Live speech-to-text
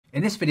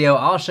In this video,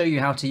 I'll show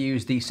you how to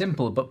use the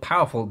simple but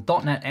powerful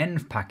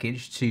DotNetEnv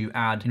package to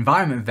add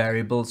environment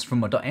variables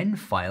from a .env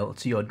file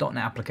to your .NET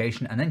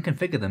application and then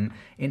configure them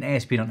in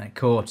ASP.NET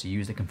Core to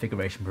use the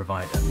configuration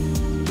provider.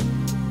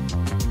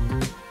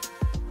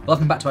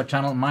 Welcome back to our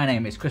channel. My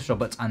name is Chris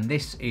Roberts and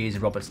this is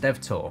Roberts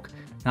Dev Talk.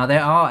 Now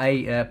there are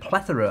a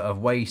plethora of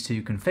ways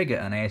to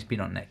configure an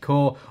ASP.NET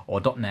Core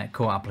or .NET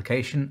Core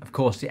application. Of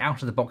course, the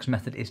out-of-the-box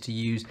method is to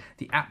use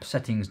the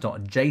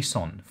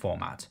appsettings.json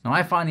format. Now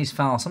I find these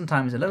files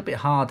sometimes a little bit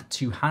hard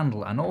to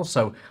handle, and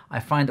also I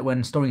find that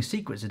when storing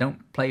secrets they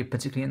don't play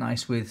particularly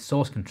nice with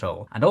source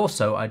control. And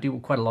also I do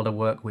quite a lot of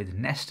work with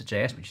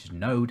NestJS, which is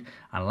Node,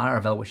 and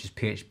Laravel, which is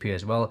PHP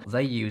as well.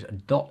 They use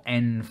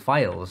 .env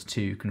files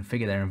to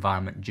configure their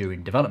environment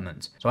during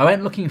development. So I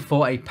went looking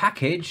for a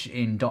package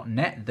in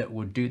 .NET that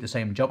would do the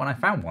same job, and I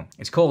found one.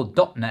 It's called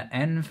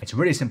DotNetEnv. It's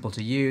really simple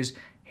to use.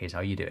 Here's how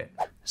you do it.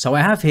 So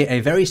I have here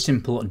a very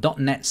simple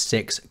 .NET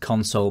 6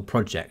 console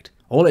project.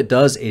 All it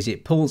does is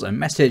it pulls a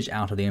message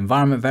out of the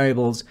environment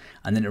variables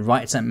and then it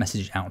writes that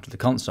message out to the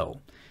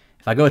console.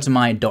 If I go to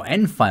my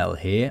 .env file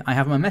here, I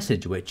have my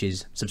message, which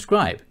is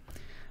subscribe.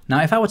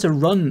 Now if I were to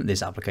run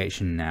this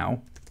application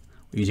now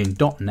using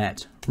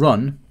 .NET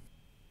run,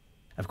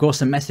 of course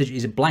the message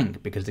is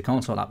blank because the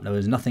console app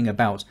knows nothing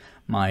about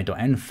my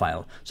 .env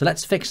file. So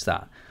let's fix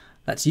that.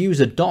 Let's use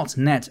a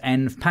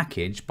 .NetEnv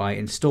package by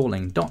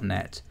installing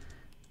 .NET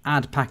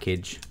add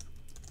package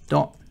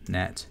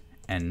 .NetEnv.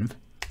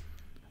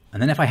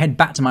 And then if I head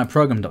back to my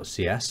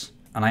program.cs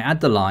and I add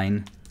the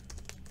line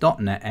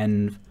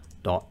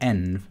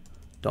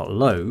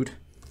 .NetEnv.env.load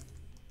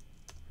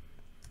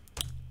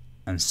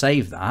and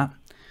save that.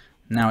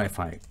 Now if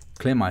I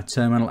clear my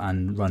terminal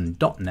and run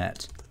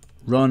 .NET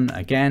run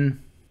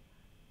again,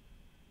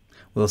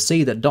 we'll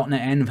see that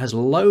 .NetEnv has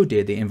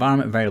loaded the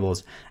environment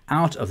variables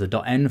out of the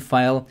 .env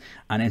file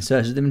and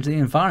inserted them into the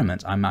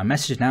environment. And my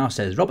message now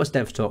says, Roberts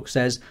Dev Talk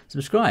says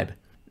subscribe.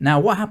 Now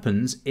what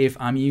happens if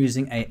I'm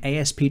using a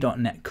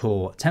ASP.NET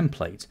Core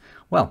template?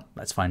 Well,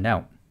 let's find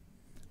out.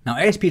 Now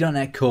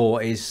ASP.NET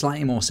Core is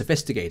slightly more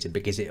sophisticated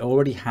because it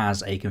already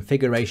has a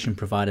configuration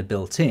provider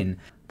built in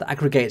that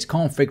aggregates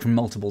config from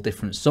multiple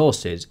different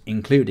sources,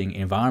 including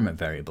environment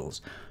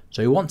variables.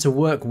 So we want to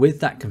work with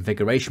that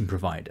configuration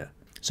provider.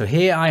 So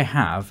here I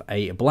have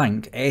a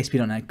blank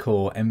ASP.NET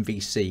Core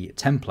MVC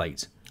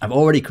template. I've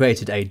already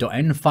created a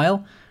 .env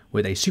file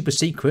with a super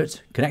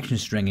secret connection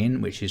string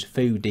in, which is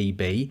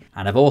foodb,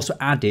 and I've also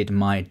added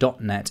my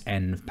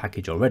 .NetEnv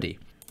package already.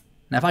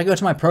 Now if I go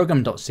to my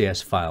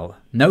program.cs file,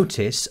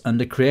 notice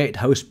under create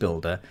host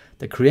builder,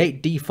 the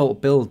create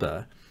default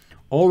builder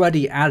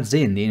already adds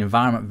in the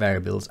environment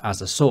variables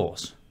as a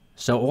source.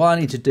 So all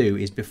I need to do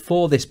is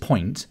before this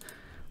point,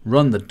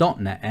 run the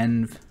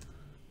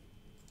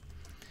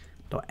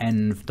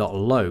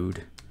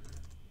 .env.load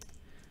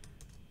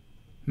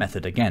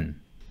method again.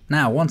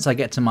 Now once I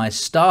get to my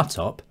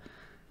startup,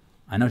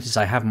 I notice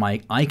I have my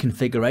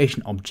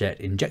iConfiguration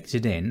object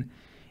injected in.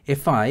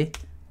 If I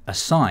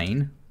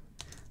assign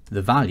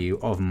the value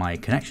of my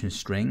connection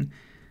string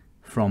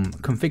from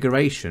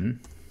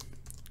configuration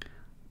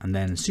and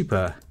then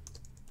super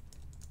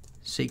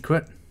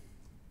secret,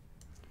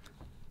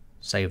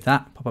 save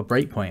that, pop a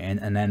breakpoint in,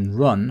 and then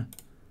run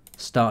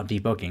start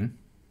debugging.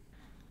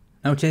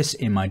 Notice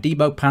in my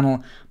debug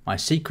panel, my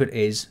secret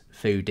is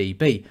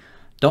foodb.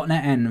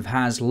 .NetEnv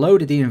has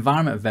loaded the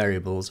environment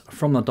variables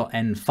from the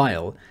 .env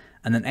file,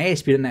 and then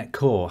ASP.NET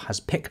Core has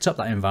picked up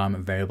that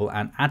environment variable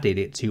and added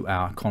it to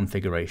our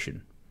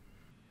configuration.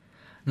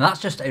 Now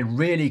that's just a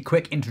really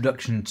quick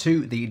introduction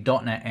to the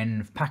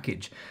 .NetEnv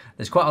package.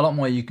 There's quite a lot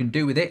more you can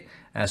do with it,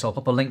 so I'll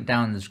pop a link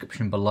down in the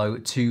description below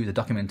to the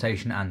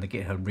documentation and the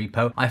GitHub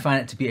repo. I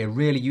find it to be a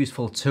really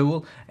useful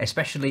tool,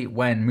 especially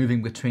when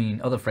moving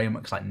between other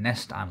frameworks like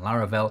Nest and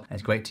Laravel.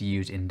 It's great to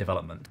use in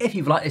development. If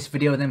you've liked this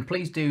video, then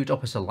please do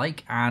drop us a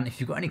like, and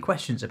if you've got any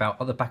questions about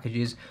other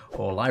packages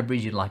or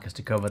libraries you'd like us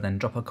to cover, then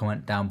drop a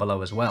comment down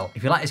below as well.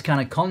 If you like this kind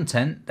of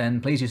content,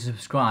 then please do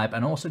subscribe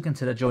and also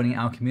consider joining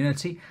our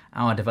community,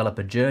 our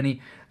developer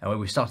journey, where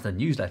we started a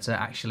newsletter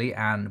actually,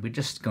 and we're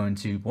just going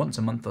to once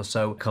a month or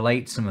so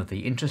collate some of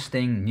the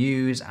interesting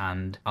news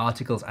and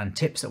articles and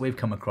tips that we've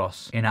come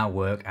across in our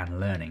work and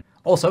learning.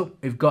 Also,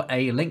 we've got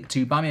a link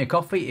to buy me a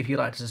coffee if you'd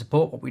like to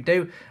support what we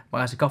do.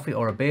 Buy us a coffee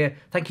or a beer.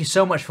 Thank you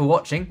so much for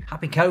watching.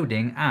 Happy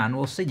coding, and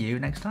we'll see you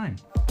next time.